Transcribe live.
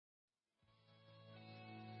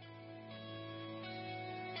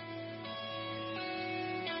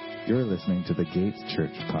You're listening to the Gates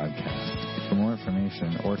Church podcast. For more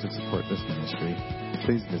information or to support this ministry,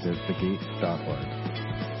 please visit thegate.org.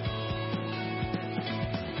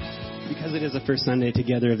 Because it is the first Sunday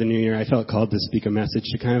together of the new year, I felt called to speak a message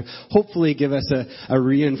to kind of hopefully give us a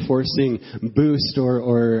reinforcing boost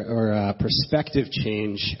or a perspective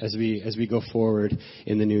change as we go forward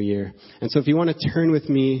in the new year. And so if you want to turn with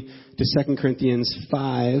me to 2 Corinthians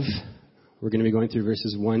 5, we're going to be going through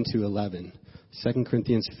verses 1 to 11. 2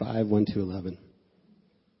 Corinthians 5, 1 to 11.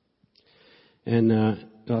 And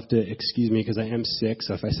you'll have to excuse me because I am sick,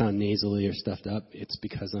 so if I sound nasally or stuffed up, it's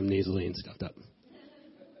because I'm nasally and stuffed up.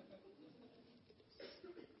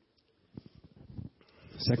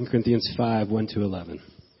 2 Corinthians 5, 1 to 11.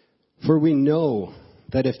 For we know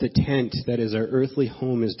that if the tent, that is our earthly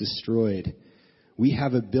home, is destroyed, we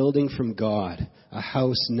have a building from God, a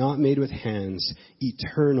house not made with hands,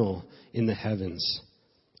 eternal in the heavens.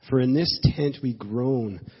 For in this tent we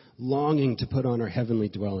groan, longing to put on our heavenly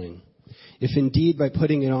dwelling, if indeed by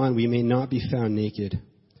putting it on we may not be found naked.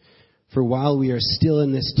 For while we are still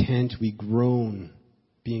in this tent we groan,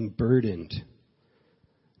 being burdened.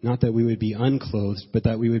 Not that we would be unclothed, but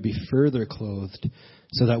that we would be further clothed,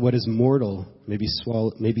 so that what is mortal may be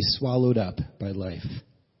swallowed up by life.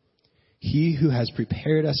 He who has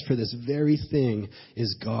prepared us for this very thing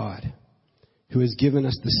is God, who has given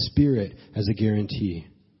us the Spirit as a guarantee.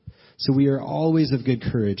 So we are always of good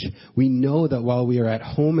courage. We know that while we are at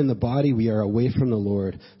home in the body, we are away from the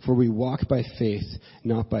Lord, for we walk by faith,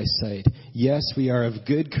 not by sight. Yes, we are of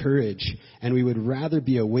good courage, and we would rather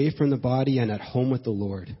be away from the body and at home with the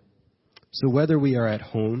Lord. So whether we are at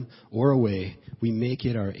home or away, we make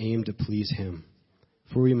it our aim to please Him.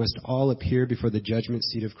 For we must all appear before the judgment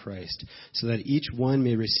seat of Christ, so that each one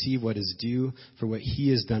may receive what is due for what he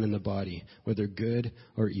has done in the body, whether good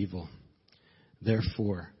or evil.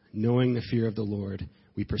 Therefore, knowing the fear of the Lord,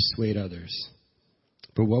 we persuade others.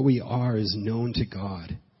 But what we are is known to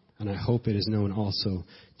God, and I hope it is known also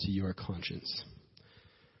to your conscience.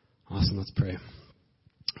 Awesome, let's pray.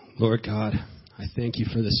 Lord God, I thank you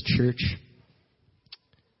for this church.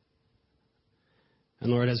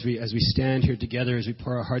 And Lord, as we stand here together, as we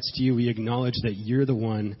pour our hearts to you, we acknowledge that you're the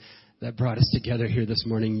one that brought us together here this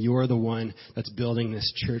morning. You're the one that's building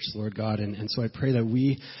this church, Lord God. And so I pray that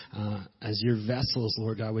we, as your vessels,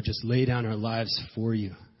 Lord God, would just lay down our lives for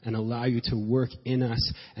you and allow you to work in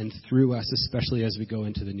us and through us, especially as we go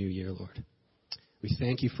into the new year, Lord. We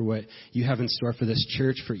thank you for what you have in store for this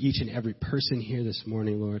church, for each and every person here this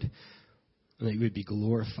morning, Lord, and that you would be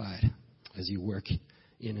glorified as you work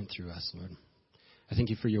in and through us, Lord. I thank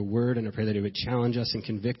you for your word, and I pray that it would challenge us and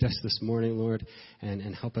convict us this morning, Lord,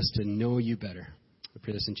 and help us to know you better. I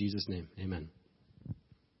pray this in Jesus' name. Amen.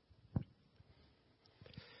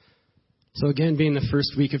 So again, being the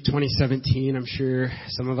first week of 2017, I'm sure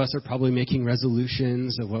some of us are probably making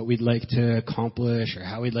resolutions of what we'd like to accomplish or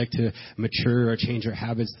how we'd like to mature or change our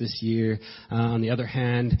habits this year. On the other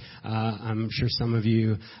hand, I'm sure some of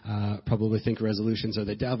you probably think resolutions are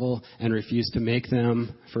the devil and refuse to make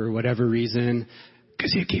them for whatever reason.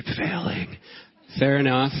 Because you keep failing. Fair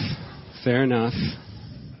enough.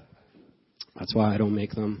 That's why I don't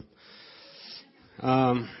make them.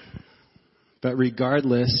 But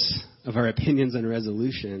regardless of our opinions and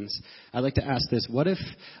resolutions, I'd like to ask this. What if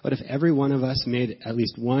every one of us made at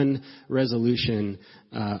least one resolution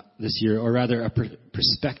this year, or rather a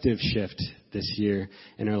perspective shift this year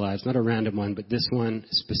in our lives? Not a random one, but this one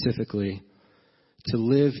specifically. To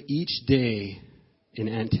live each day in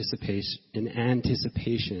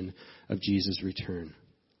anticipation of Jesus' return.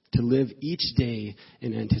 To live each day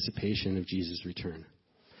in anticipation of Jesus' return.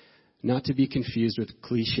 Not to be confused with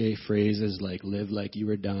cliche phrases like live like you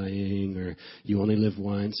were dying, or you only live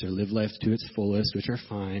once, or live life to its fullest, which are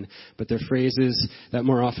fine. But they're phrases that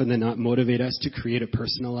more often than not motivate us to create a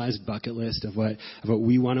personalized bucket list of what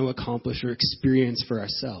we want to accomplish or experience for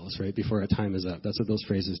ourselves, right, before our time is up. That's what those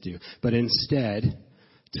phrases do. But instead,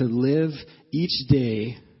 to live each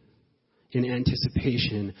day in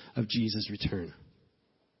anticipation of Jesus' return.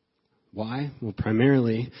 Why? Well,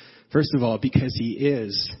 primarily, first of all, because he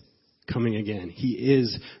is coming again. He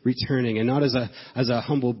is returning, and not as a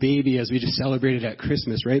humble baby as we just celebrated at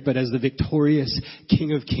Christmas, right? But as the victorious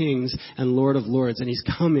King of Kings and Lord of Lords, and he's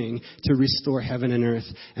coming to restore heaven and earth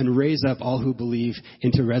and raise up all who believe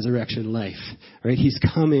into resurrection life, right? He's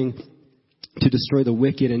coming to destroy the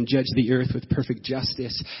wicked and judge the earth with perfect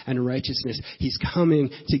justice and righteousness. He's coming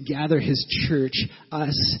to gather his church,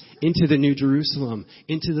 us, into the New Jerusalem,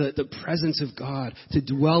 into the presence of God, to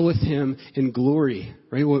dwell with him in glory,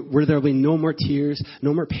 right? Where there will be no more tears,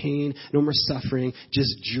 no more pain, no more suffering,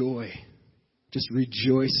 just joy, just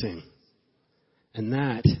rejoicing. And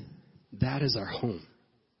that That is our home.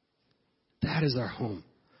 That is our home.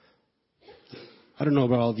 I don't know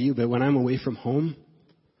about all of you, but when I'm away from home,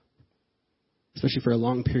 especially for a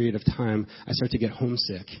long period of time, I start to get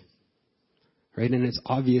homesick. Right? And it's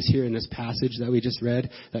obvious here in this passage that we just read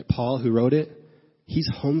that Paul, who wrote it, he's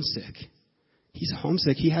homesick. He's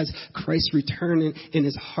homesick. He has Christ's return in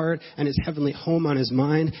his heart and his heavenly home on his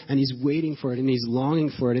mind, and he's waiting for it and he's longing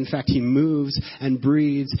for it. In fact, he moves and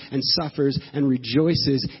breathes and suffers and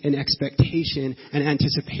rejoices in expectation and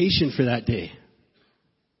anticipation for that day.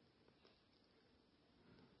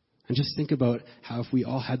 And just think about how if we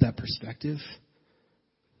all had that perspective,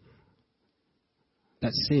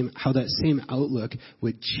 how that same outlook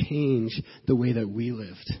would change the way that we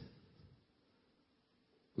lived.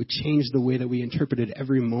 Would change the way that we interpreted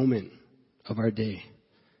every moment of our day.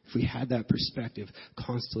 If we had that perspective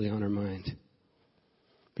constantly on our mind.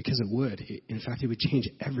 Because it would. In fact, it would change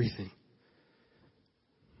everything.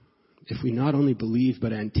 If we not only believed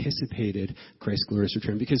but anticipated Christ's glorious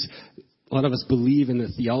return. Because a lot of us believe in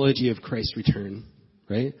the theology of Christ's return,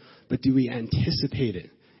 right? But do we anticipate it?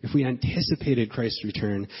 If we anticipated Christ's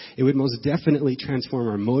return, it would most definitely transform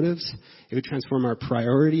our motives. It would transform our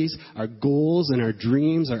priorities, our goals and our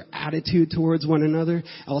dreams, our attitude towards one another,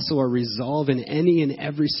 also our resolve in any and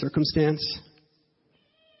every circumstance.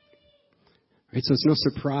 Right? So it's no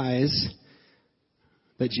surprise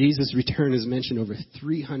that Jesus' return is mentioned over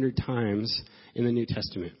 300 times in the New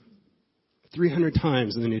Testament. 300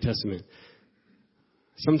 times in the New Testament.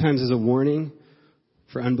 Sometimes as a warning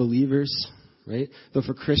for unbelievers, right? Though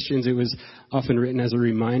for Christians, it was often written as a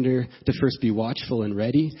reminder to first be watchful and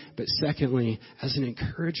ready, but secondly, as an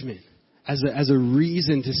encouragement, as a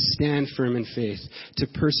reason to stand firm in faith, to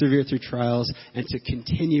persevere through trials, and to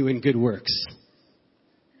continue in good works.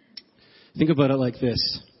 Think about it like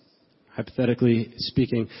this, hypothetically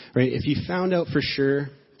speaking, right? If you found out for sure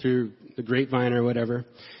through the grapevine or whatever,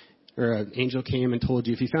 or an angel came and told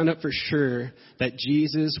you, if you found out for sure that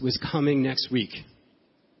Jesus was coming next week,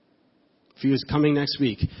 if he was coming next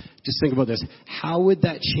week, just think about this. How would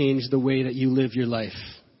that change the way that you live your life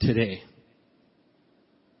today?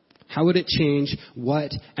 How would it change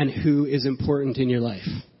what and who is important in your life?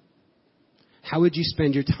 How would you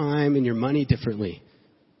spend your time and your money differently?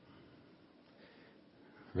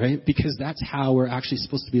 Right? Because that's how we're actually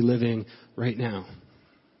supposed to be living right now.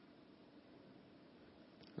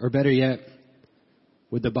 Or better yet,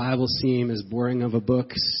 would the Bible seem as boring of a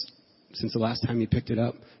book since the last time you picked it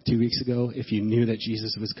up 2 weeks ago if you knew that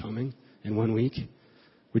Jesus was coming in 1 week?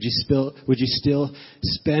 Would you still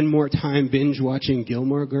spend more time binge watching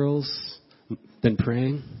Gilmore Girls than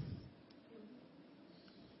praying?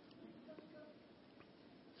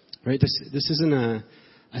 Right? This isn't a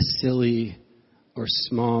silly or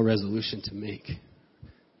small resolution to make.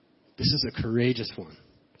 This is a courageous one.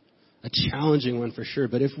 A challenging one for sure.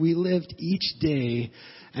 But if we lived each day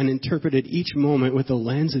and interpreted each moment with the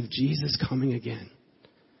lens of Jesus coming again,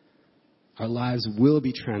 our lives will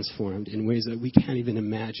be transformed in ways that we can't even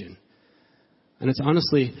imagine. And it's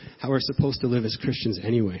honestly how we're supposed to live as Christians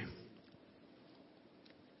anyway.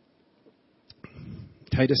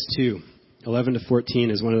 Titus 2:11-14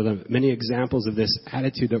 is one of the many examples of this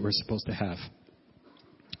attitude that we're supposed to have.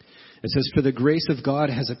 It says, "For the grace of God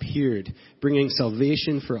has appeared, bringing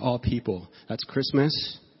salvation for all people." That's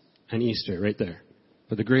Christmas and Easter right there.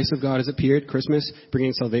 For the grace of God has appeared, Christmas,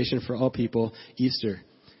 bringing salvation for all people, Easter.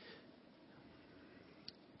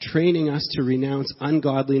 Training us to renounce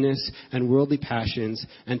ungodliness and worldly passions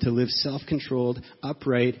and to live self-controlled,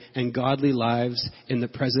 upright, and godly lives in the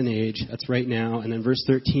present age. That's right now. And then verse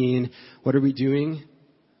 13, what are we doing?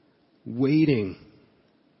 Waiting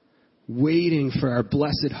for our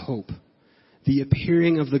blessed hope, the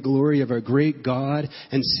appearing of the glory of our great God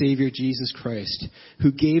and Savior Jesus Christ,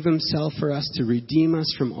 who gave himself for us to redeem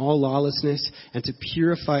us from all lawlessness and to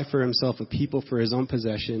purify for himself a people for his own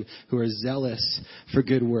possession who are zealous for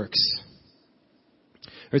good works.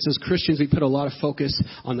 Right, so as Christians, we put a lot of focus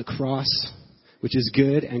on the cross, which is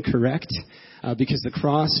good and correct. Because the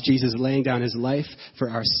cross, Jesus laying down his life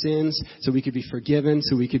for our sins so we could be forgiven,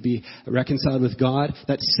 so we could be reconciled with God.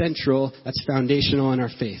 That's central, that's foundational in our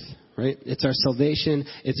faith, right? It's our salvation,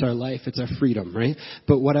 it's our life, it's our freedom, right?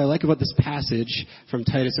 But what I like about this passage from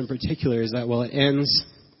Titus in particular is that while it ends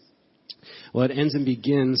and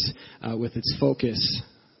begins with its focus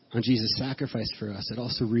on Jesus' sacrifice for us, it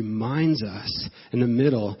also reminds us in the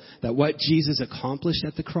middle that what Jesus accomplished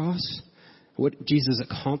at the cross, what Jesus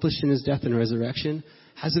accomplished in his death and resurrection,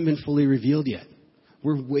 hasn't been fully revealed yet.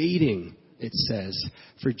 We're waiting, it says,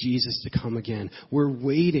 for Jesus to come again. We're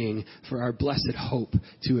waiting for our blessed hope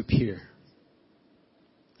to appear.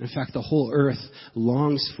 In fact, the whole earth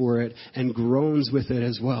longs for it and groans with it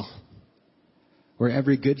as well. Where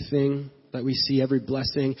every good thing that we see, every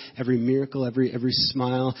blessing, every miracle, every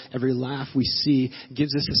smile, every laugh we see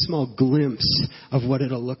gives us a small glimpse of what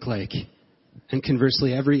it'll look like. And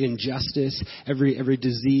conversely, every injustice, every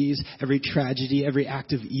disease, every tragedy, every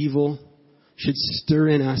act of evil should stir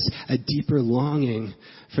in us a deeper longing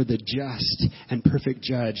for the just and perfect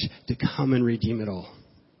judge to come and redeem it all.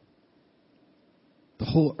 The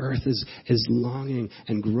whole earth is longing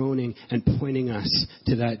and groaning and pointing us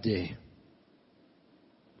to that day.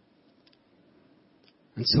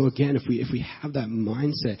 And so again, if we have that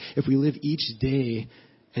mindset, if we live each day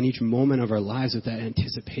and each moment of our lives with that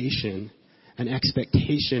anticipation and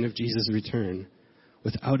expectation of Jesus' return,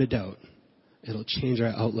 without a doubt, it'll change our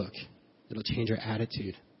outlook. It'll change our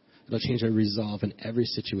attitude. It'll change our resolve in every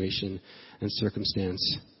situation and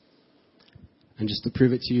circumstance. And just to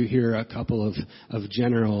prove it to you, here are a couple of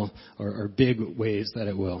general or big ways that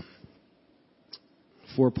it will.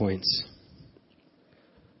 4 points.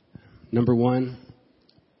 Number 1,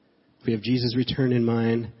 if we have Jesus' return in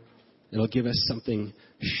mind, it'll give us something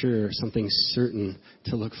sure, something certain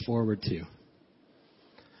to look forward to.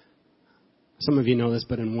 Some of you know this,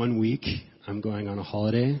 but in 1 week, I'm going on a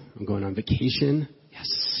holiday. I'm going on vacation.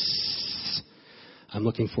 Yes. I'm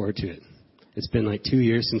looking forward to it. It's been like 2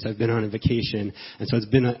 years since I've been on a vacation, and so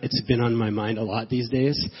it's been on my mind a lot these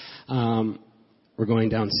days. We're going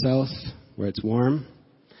down south where it's warm,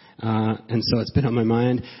 and so it's been on my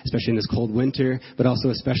mind, especially in this cold winter, but also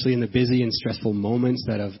especially in the busy and stressful moments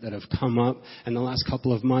that have come up in the last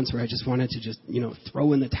couple of months where I just wanted to just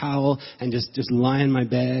throw in the towel and just lie in my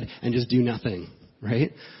bed and just do nothing,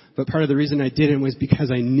 right? But part of the reason I didn't was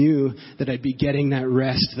because I knew that I'd be getting that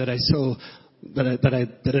rest that I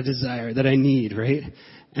desire, that I need, right?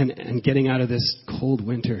 And getting out of this cold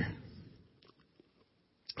winter.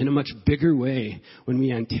 In a much bigger way, when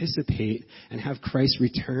we anticipate and have Christ's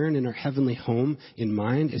return in our heavenly home in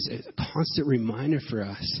mind, it's a constant reminder for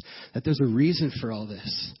us that there's a reason for all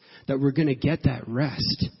this, that we're going to get that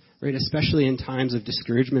rest, right? Especially in times of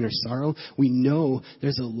discouragement or sorrow, we know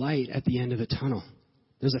there's a light at the end of the tunnel.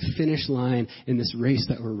 There's a finish line in this race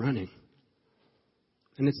that we're running.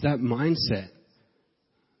 And it's that mindset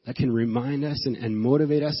that can remind us and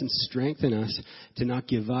motivate us and strengthen us to not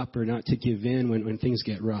give up or not to give in when things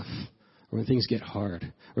get rough or when things get hard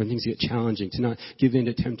or when things get challenging, to not give in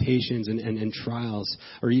to temptations and trials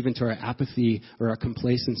or even to our apathy or our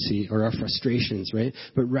complacency or our frustrations, right?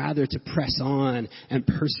 But rather to press on and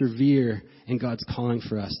persevere in God's calling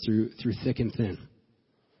for us through thick and thin.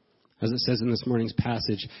 As it says in this morning's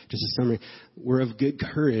passage, just a summary, we're of good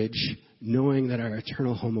courage knowing that our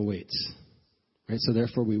eternal home awaits. Right? So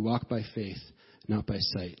therefore we walk by faith, not by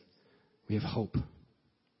sight. We have hope.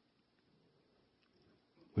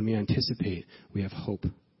 When we anticipate, we have hope.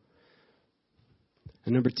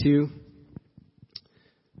 And number 2,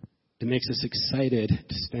 it makes us excited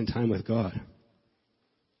to spend time with God.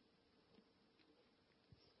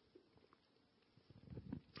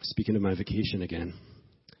 Speaking of my vacation again.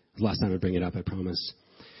 Last time I bring it up, I promise.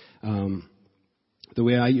 The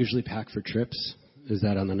way I usually pack for trips is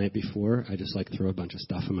that on the night before, I just throw a bunch of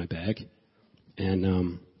stuff in my bag.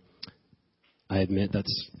 And I admit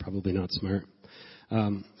that's probably not smart.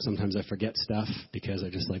 Sometimes I forget stuff because I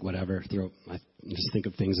just whatever, I just think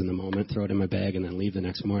of things in the moment, throw it in my bag, and then leave the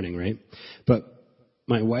next morning, right? But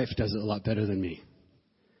my wife does it a lot better than me.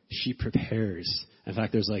 She prepares. In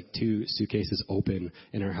fact, there's 2 suitcases open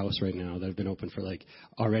in our house right now that have been open for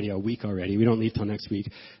already a week already. We don't leave till next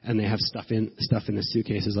week, and they have stuff in the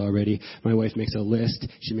suitcases already. My wife makes a list.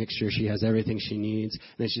 She makes sure she has everything she needs,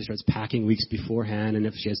 and then she starts packing weeks beforehand. And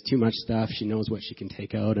if she has too much stuff, she knows what she can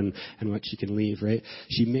take out and what she can leave. Right?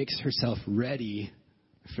 She makes herself ready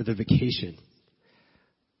for the vacation.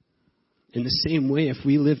 In the same way, if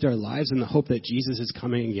we lived our lives in the hope that Jesus is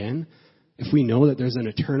coming again, if we know that there's an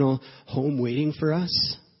eternal home waiting for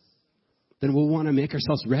us, then we'll want to make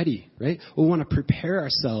ourselves ready, right? We'll want to prepare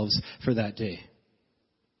ourselves for that day.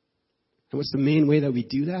 And what's the main way that we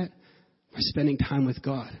do that? By spending time with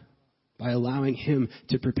God, by allowing Him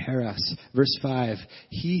to prepare us. Verse 5,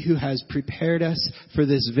 He who has prepared us for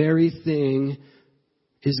this very thing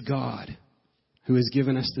is God, who has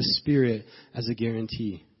given us the Spirit as a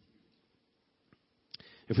guarantee.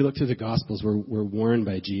 If we look through the Gospels, we're warned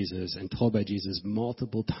by Jesus and told by Jesus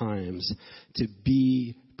multiple times to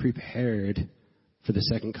be prepared for the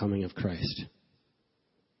second coming of Christ.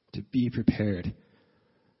 To be prepared.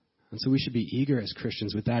 And so we should be eager as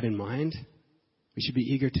Christians with that in mind. We should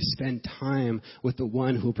be eager to spend time with the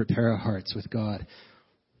one who will prepare our hearts with God.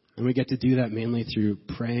 And we get to do that mainly through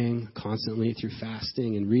praying constantly, through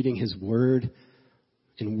fasting and reading his word,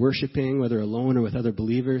 in worshiping, whether alone or with other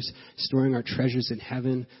believers, storing our treasures in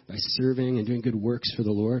heaven by serving and doing good works for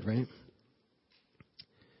the Lord, right?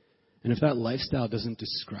 And if that lifestyle doesn't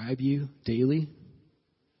describe you daily,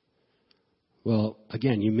 well,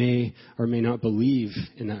 again, you may or may not believe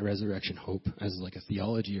in that resurrection hope as like a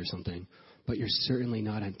theology or something, but you're certainly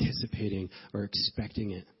not anticipating or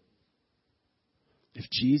expecting it. If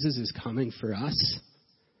Jesus is coming for us,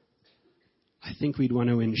 I think we'd want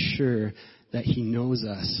to ensure that he knows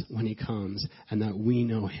us when he comes and that we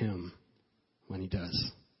know him when he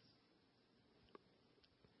does.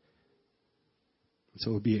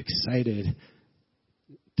 So we'll be excited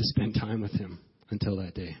to spend time with him until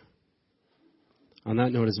that day. On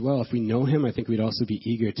that note as well, if we know him, I think we'd also be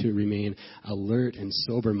eager to remain alert and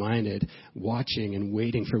sober-minded, watching and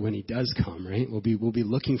waiting for when he does come, right? We'll be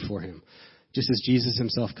looking for him. Just as Jesus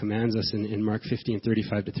himself commands us in Mark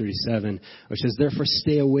 15:35-37, which says, "Therefore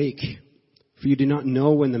stay awake, for you do not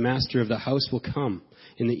know when the master of the house will come,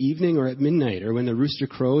 in the evening or at midnight, or when the rooster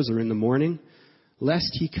crows or in the morning,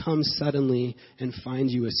 lest he come suddenly and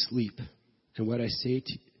find you asleep. And what I say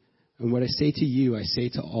to you, I say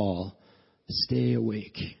to all, stay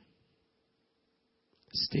awake."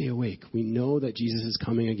 Stay awake. We know that Jesus is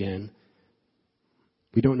coming again.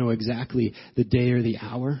 We don't know exactly the day or the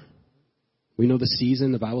hour. We know the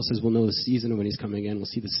season. The Bible says we'll know the season of when he's coming again. We'll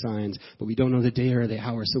see the signs, but we don't know the day or the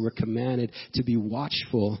hour. So we're commanded to be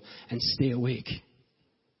watchful and stay awake.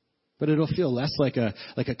 But it'll feel less like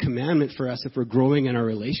a commandment for us if we're growing in our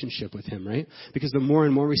relationship with him, right? Because the more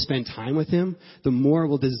and more we spend time with him, the more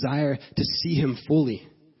we'll desire to see him fully,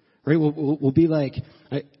 right? We'll be like,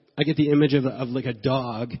 I get the image of like a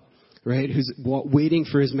dog, right? Who's waiting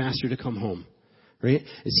for his master to come home, right?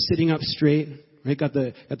 Is sitting up straight, right? Got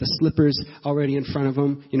the slippers already in front of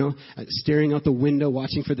him, staring out the window,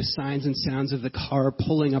 watching for the signs and sounds of the car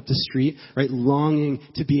pulling up the street, right? Longing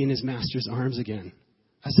to be in his master's arms again.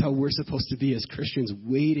 That's how we're supposed to be as Christians,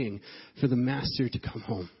 waiting for the master to come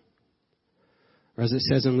home. Or as it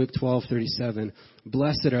says in Luke 12:37,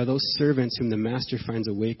 "Blessed are those servants whom the master finds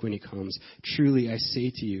awake when he comes. Truly I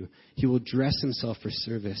say to you, he will dress himself for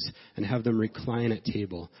service and have them recline at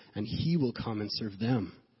table, and he will come and serve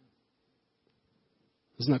them."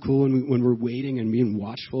 Isn't that cool when we're waiting and being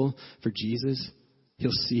watchful for Jesus?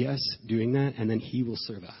 He'll see us doing that, and then he will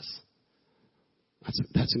serve us.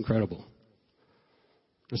 That's incredible.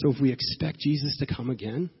 And so if we expect Jesus to come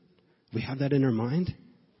again, if we have that in our mind,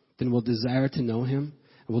 then we'll desire to know him,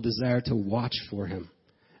 and we'll desire to watch for him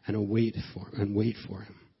and wait for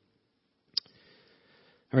him.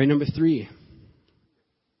 All right, number 3.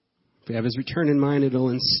 If we have his return in mind,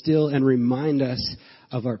 it'll instill and remind us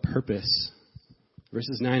of our purpose.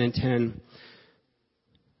 Verses 9 and 10.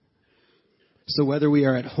 "So whether we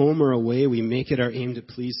are at home or away, we make it our aim to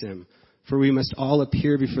please him. For we must all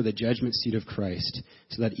appear before the judgment seat of Christ,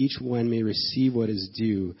 so that each one may receive what is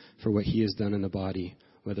due for what he has done in the body,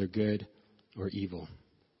 whether good or evil."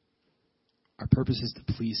 Our purpose is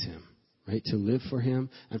to please him, right? To live for him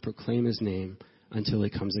and proclaim his name until he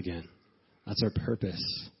comes again. That's our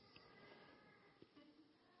purpose.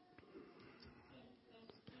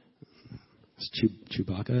 Is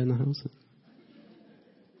Chewbacca in the house?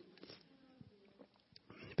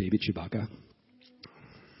 Baby Chewbacca.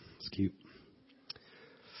 It's cute.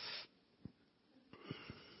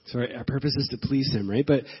 So our purpose is to please him, right?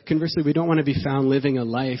 But conversely, we don't want to be found living a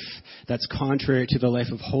life that's contrary to the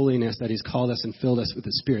life of holiness that he's called us and filled us with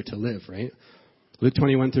the Spirit to live, right? Luke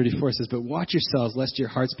 21:34 says, "But watch yourselves, lest your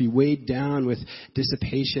hearts be weighed down with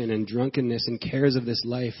dissipation and drunkenness and cares of this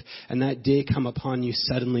life, and that day come upon you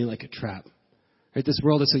suddenly like a trap." Right? This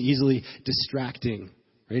world is so easily distracting.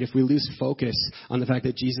 Right? If we lose focus on the fact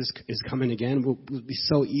that Jesus is coming again, we'll be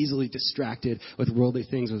so easily distracted with worldly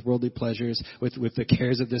things, with worldly pleasures, with the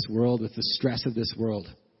cares of this world, with the stress of this world.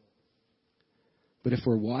 But if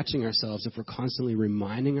we're watching ourselves, if we're constantly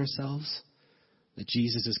reminding ourselves that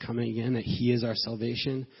Jesus is coming again, that he is our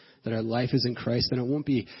salvation, that our life is in Christ, then it won't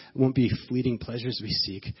be fleeting pleasures we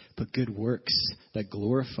seek, but good works that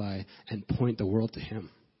glorify and point the world to him.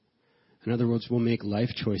 In other words, we'll make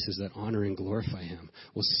life choices that honor and glorify him.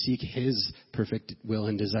 We'll seek his perfect will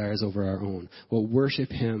and desires over our own. We'll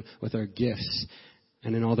worship him with our gifts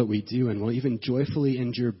and in all that we do. And we'll even joyfully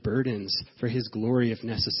endure burdens for his glory if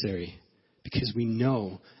necessary. Because we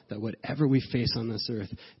know that whatever we face on this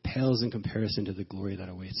earth pales in comparison to the glory that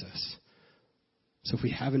awaits us. So if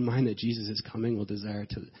we have in mind that Jesus is coming, we'll desire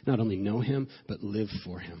to not only know him, but live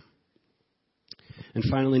for him. And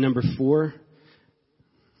finally, number 4,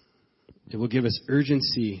 it will give us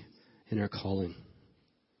urgency in our calling.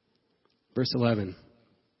 Verse 11.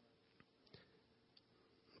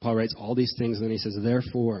 Paul writes all these things, and then he says,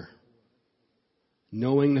 therefore,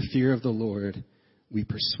 knowing the fear of the Lord, we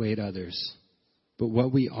persuade others. But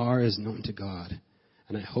what we are is known to God,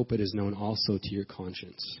 and I hope it is known also to your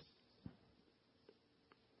conscience.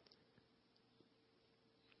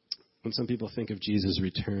 When some people think of Jesus'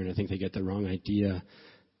 return, I think they get the wrong idea.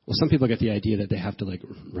 Well, some people get the idea that they have to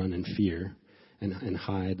run in fear and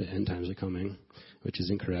hide the end times are coming, which is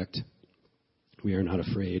incorrect. We are not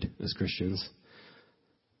afraid as Christians.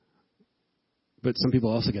 But some people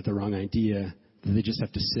also get the wrong idea that they just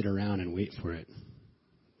have to sit around and wait for it.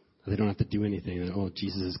 They don't have to do anything. Oh,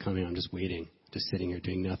 Jesus is coming. I'm just waiting, just sitting here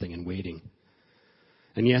doing nothing and waiting.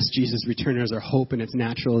 And yes, Jesus' return is our hope, and it's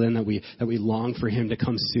natural then that we long for him to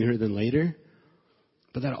come sooner than later.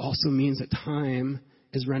 But that also means that time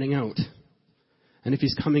is running out. And if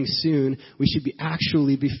he's coming soon, we should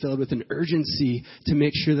actually be filled with an urgency to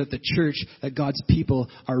make sure that the church, that God's people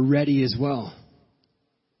are ready as well.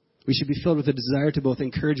 We should be filled with a desire to both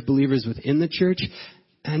encourage believers within the church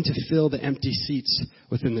and to fill the empty seats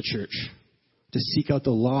within the church, to seek out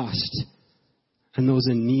the lost and those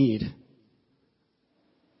in need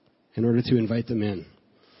in order to invite them in.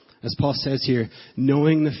 As Paul says here,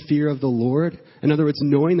 knowing the fear of the Lord, in other words,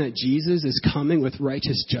 knowing that Jesus is coming with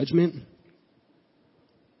righteous judgment,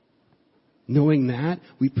 knowing that,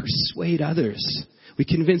 we persuade others. We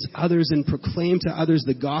convince others and proclaim to others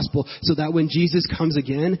the gospel so that when Jesus comes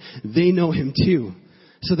again, they know him too.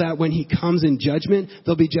 So that when he comes in judgment,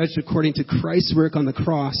 they'll be judged according to Christ's work on the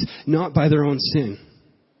cross, not by their own sin.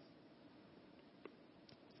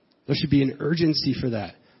 There should be an urgency for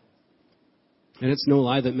that. And it's no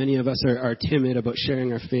lie that many of us are timid about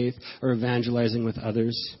sharing our faith or evangelizing with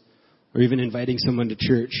others or even inviting someone to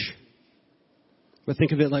church. But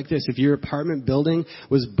think of it like this. If your apartment building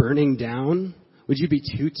was burning down, would you be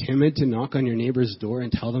too timid to knock on your neighbor's door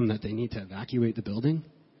and tell them that they need to evacuate the building?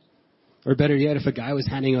 Or better yet, if a guy was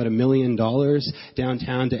handing out $1 million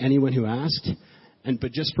downtown to anyone who asked,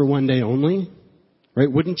 but just for one day only,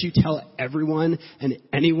 right? Wouldn't you tell everyone and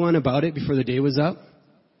anyone about it before the day was up?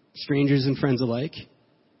 Strangers and friends alike?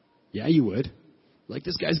 Yeah, you would. Like,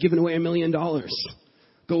 this guy's giving away $1 million.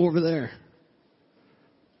 Go over there.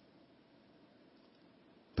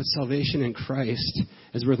 But salvation in Christ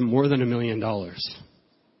is worth more than $1 million.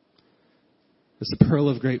 It's the pearl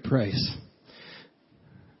of great price.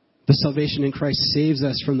 The salvation in Christ saves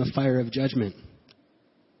us from the fire of judgment.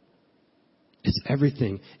 It's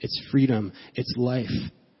everything. It's freedom. It's life.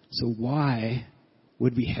 So why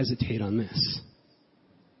would we hesitate on this?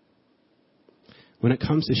 When it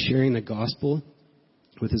comes to sharing the gospel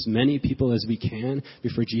with as many people as we can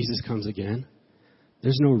before Jesus comes again,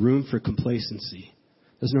 there's no room for complacency.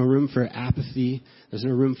 There's no room for apathy. There's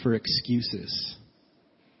no room for excuses.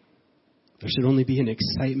 There should only be an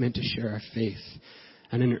excitement to share our faith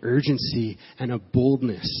and an urgency and a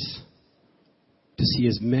boldness to see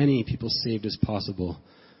as many people saved as possible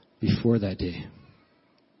before that day.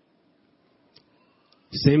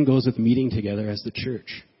 Same goes with meeting together as the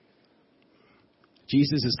church.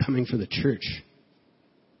 Jesus is coming for the church,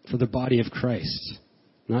 for the body of Christ.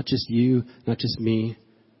 Not just you, not just me,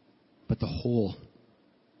 but the whole.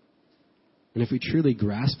 And if we truly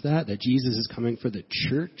grasp that Jesus is coming for the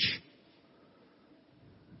church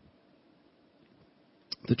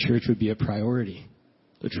would be a priority.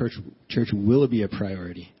 The church will be a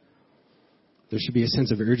priority. There should be a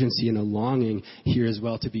sense of urgency and a longing here as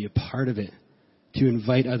well to be a part of it, to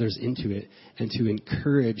invite others into it, and to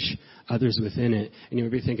encourage others within it. And you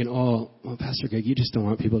might be thinking, well, Pastor Greg, you just don't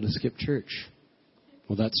want people to skip church.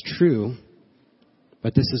 Well, that's true.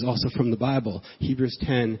 But this is also from the Bible, Hebrews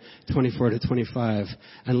 10, 24 to 25.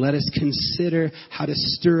 And let us consider how to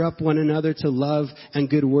stir up one another to love and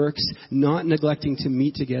good works, not neglecting to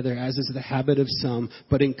meet together, as is the habit of some,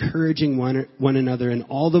 but encouraging one another, and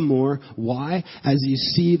all the more. Why? As you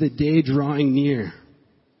see the day drawing near.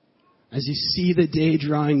 As you see the day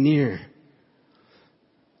drawing near.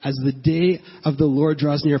 As the day of the Lord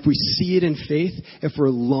draws near, if we see it in faith, if we're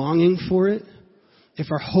longing for it, if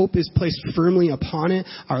our hope is placed firmly upon it,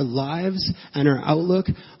 our lives and our outlook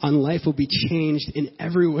on life will be changed in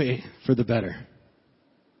every way for the better.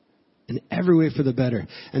 In every way for the better.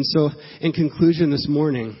 And so, in conclusion this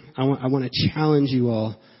morning, I want to challenge you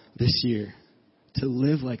all this year to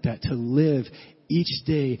live like that, to live each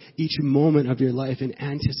day, each moment of your life in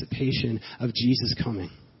anticipation of Jesus coming.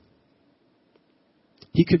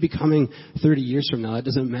 He could be coming 30 years from now. It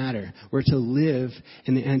doesn't matter. We're to live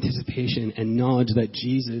in the anticipation and knowledge that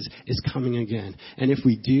Jesus is coming again. And if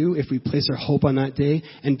we place our hope on that day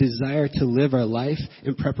and desire to live our life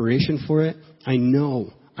in preparation for it, I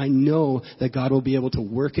know I know that God will be able to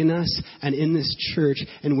work in us and in this church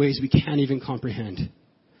in ways we can't even comprehend.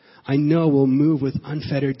 I know we'll move with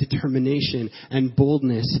unfettered determination and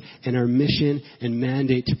boldness in our mission and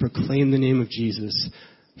mandate to proclaim the name of Jesus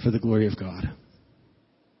for the glory of God.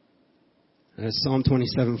 As Psalm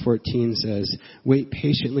 27:14 says, wait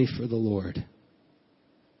patiently for the Lord.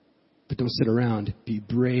 But don't sit around. Be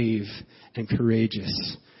brave and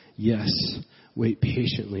courageous. Yes, wait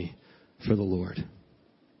patiently for the Lord.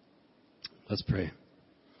 Let's pray.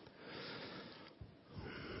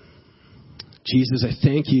 Jesus, I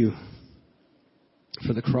thank you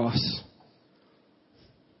for the cross.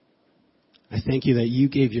 I thank you that you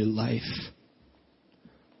gave your life,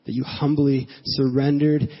 that you humbly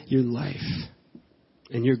surrendered your life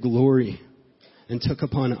and your glory and took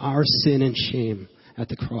upon our sin and shame at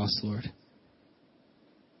the cross, Lord,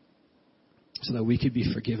 so that we could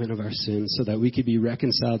be forgiven of our sins, so that we could be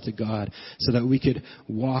reconciled to God, so that we could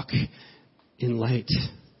walk in light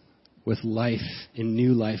with life, in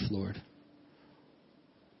new life, Lord.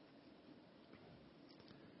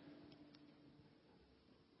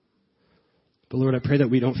 But Lord, I pray that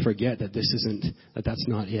we don't forget that that's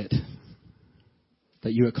not it.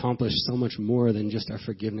 That you accomplished so much more than just our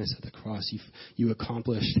forgiveness at the cross. You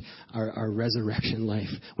accomplished our resurrection life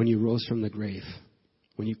when you rose from the grave,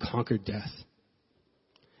 when you conquered death.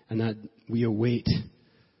 And that we await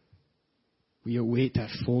that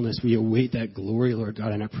fullness. We await that glory, Lord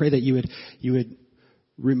God. And I pray that you would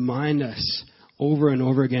remind us over and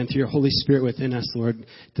over again through your Holy Spirit within us, Lord,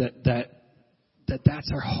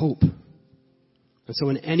 that's our hope. And so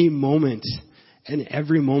in any moment, in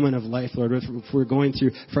every moment of life, Lord, if we're going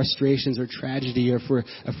through frustrations or tragedy, or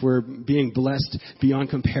if we're being blessed beyond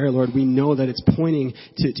compare, Lord, we know that it's pointing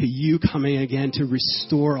to you coming again to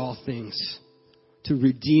restore all things, to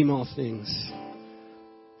redeem all things,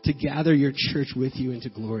 to gather your church with you into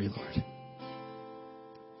glory, Lord.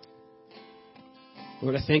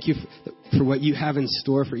 Lord, I thank you for what you have in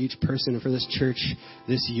store for each person and for this church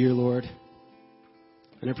this year, Lord.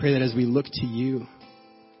 And I pray that as we look to you,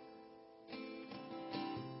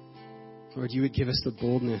 Lord, you would give us the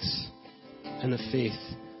boldness and the faith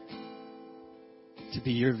to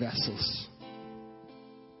be your vessels,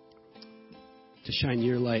 to shine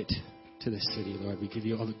your light to this city, Lord. We give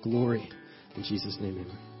you all the glory. In Jesus' name,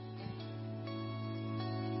 amen.